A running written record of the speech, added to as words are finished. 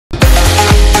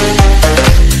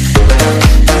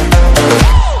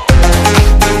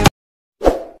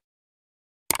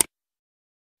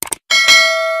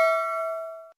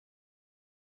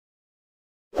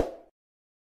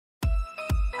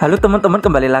Halo teman-teman,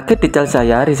 kembali lagi di channel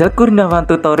saya Rizal Kurniawan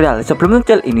Tutorial. Sebelum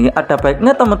channel ini, ada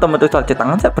baiknya teman-teman tuh cuci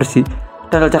tangan saya bersih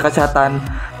dan jaga kesehatan.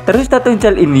 Terus datang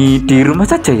channel ini di rumah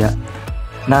saja ya.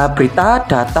 Nah, berita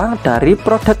datang dari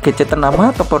produk gadget ternama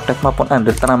atau produk maupun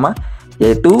Android ternama,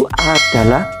 yaitu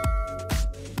adalah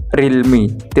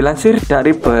Realme. Dilansir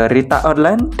dari berita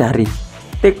online dari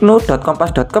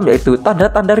tekno.kompas.com, yaitu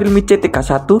tanda-tanda Realme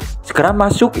C31 segera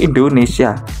masuk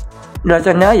Indonesia.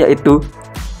 Penjelasannya yaitu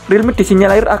Realme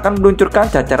disinyalir akan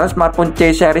meluncurkan jajaran smartphone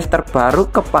C series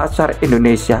terbaru ke pasar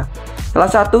Indonesia.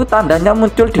 Salah satu tandanya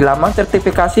muncul di laman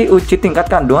sertifikasi uji tingkat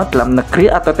kandungan dalam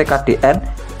negeri atau TKDN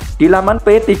di laman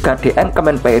P3DN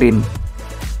Kemenperin.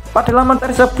 Pada laman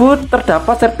tersebut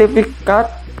terdapat sertifikat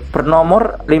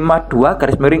bernomor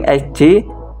 52-SJ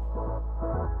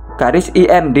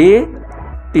IND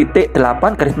 .8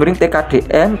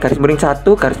 TKDN _1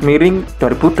 2022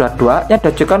 yang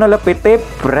diajukan oleh PT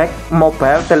Break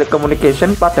Mobile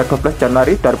Telecommunication pada 12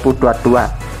 Januari 2022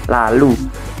 lalu.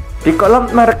 Di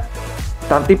kolom merek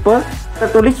dan tipe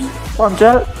tertulis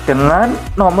ponsel dengan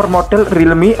nomor model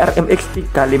Realme RMX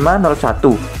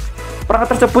 3501.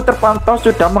 Perangkat tersebut terpantau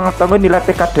sudah mengantongi nilai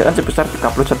TKDN sebesar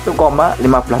 31,15%.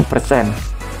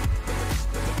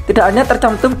 Tidak hanya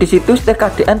tercantum di situs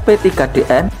TKDN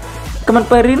P3DN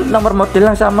Kemenperin, nomor model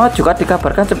yang sama juga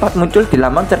dikabarkan sempat muncul di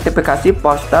laman sertifikasi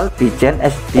postal Dijen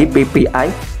SD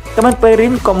PPI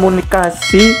Kemenperin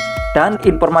Komunikasi dan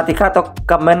Informatika atau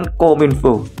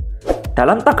Kemenkominfo.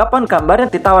 Dalam tangkapan gambar yang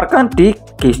ditawarkan di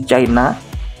GIS China,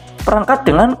 perangkat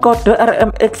dengan kode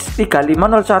RMX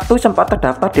 3501 sempat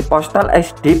terdapat di postal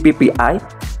SD PPI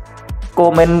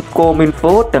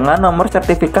Kominfo dengan nomor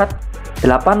sertifikat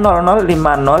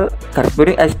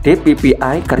 80050-SD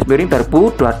PPI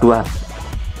 2022.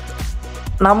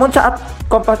 Namun saat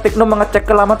Kompas Tekno mengecek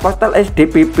ke laman postal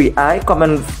SD PPI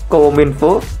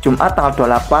Kominfo Jumat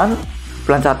tanggal 28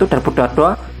 bulan 1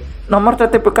 2022, nomor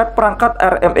sertifikat perangkat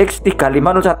RMX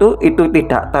 3501 itu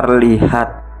tidak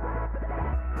terlihat.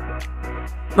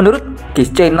 Menurut GIS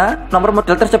China, nomor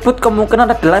model tersebut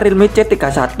kemungkinan adalah Realme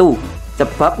C31,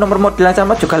 sebab nomor model yang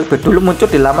sama juga lebih dulu muncul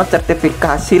di laman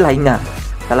sertifikasi lainnya.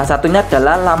 Salah satunya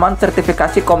adalah laman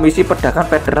sertifikasi Komisi Perdagangan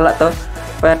Federal atau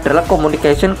Federal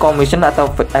Communication Commission atau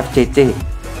FCC.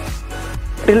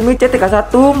 Realme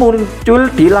C31 muncul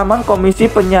di laman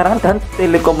Komisi Penyiaran dan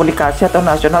Telekomunikasi atau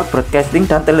National Broadcasting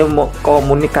dan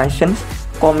Telecommunications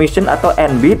Commission atau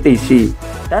NBTC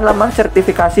dan laman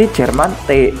sertifikasi Jerman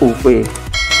TUV.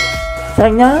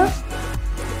 Sayangnya,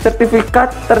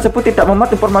 sertifikat tersebut tidak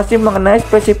memuat informasi mengenai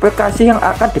spesifikasi yang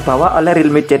akan dibawa oleh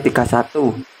Realme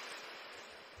C31.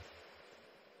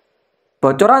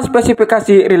 Bocoran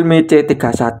spesifikasi Realme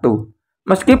C31.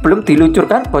 Meski belum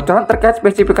diluncurkan, bocoran terkait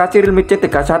spesifikasi Realme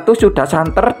C31 sudah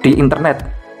santer di internet.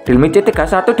 Realme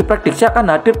C31 diprediksi akan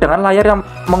hadir dengan layar yang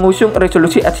mengusung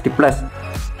resolusi HD+.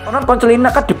 Konon ponsel ini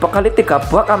akan dibekali 3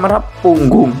 buah kamera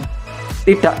punggung.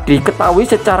 Tidak diketahui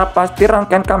secara pasti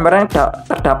rangkaian kamera yang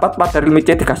terdapat pada Realme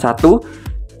C31,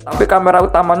 tapi kamera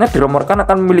utamanya dirumorkan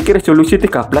akan memiliki resolusi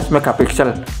 13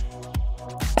 megapiksel.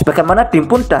 Sebagaimana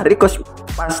dihimpun dari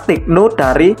Kompas Tekno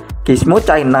dari Gizmo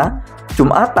China,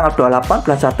 Jumat tanggal 28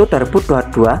 bulan 1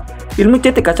 2022, Realme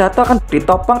C31 akan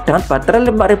ditopang dengan baterai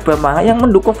 5000 mAh yang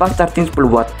mendukung fast charging 10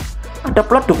 watt. Ada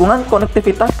pula dukungan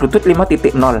konektivitas Bluetooth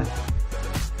 5.0.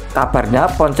 Kabarnya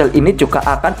ponsel ini juga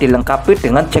akan dilengkapi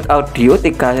dengan jack audio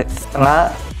 3,5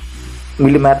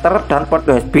 mm dan port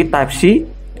USB Type-C.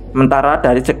 Sementara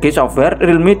dari segi software,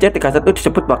 Realme C31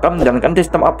 disebut bakal menjalankan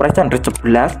sistem operasi Android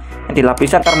 11 yang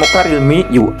dilapisi antarmuka Realme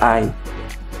UI.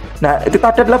 Nah, itu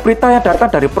tadi adalah berita yang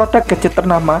datang dari produk gadget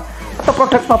ternama atau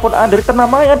produk smartphone Android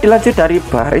ternama yang dilansir dari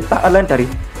berita online dari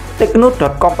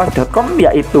tekno.kompas.com,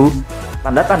 yaitu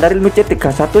tanda-tanda Realme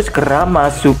C31 segera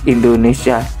masuk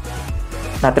Indonesia.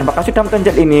 Nah, terima kasih sudah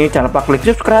menonton ini. Jangan lupa klik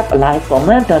subscribe, like,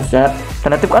 komen, dan share,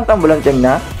 dan aktifkan tombol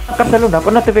loncengnya agar selalu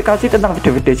dapat notifikasi tentang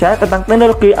video-video saya tentang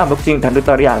teknologi, unboxing, dan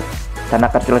tutorial. Dan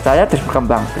agar channel saya terus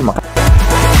berkembang. Terima kasih.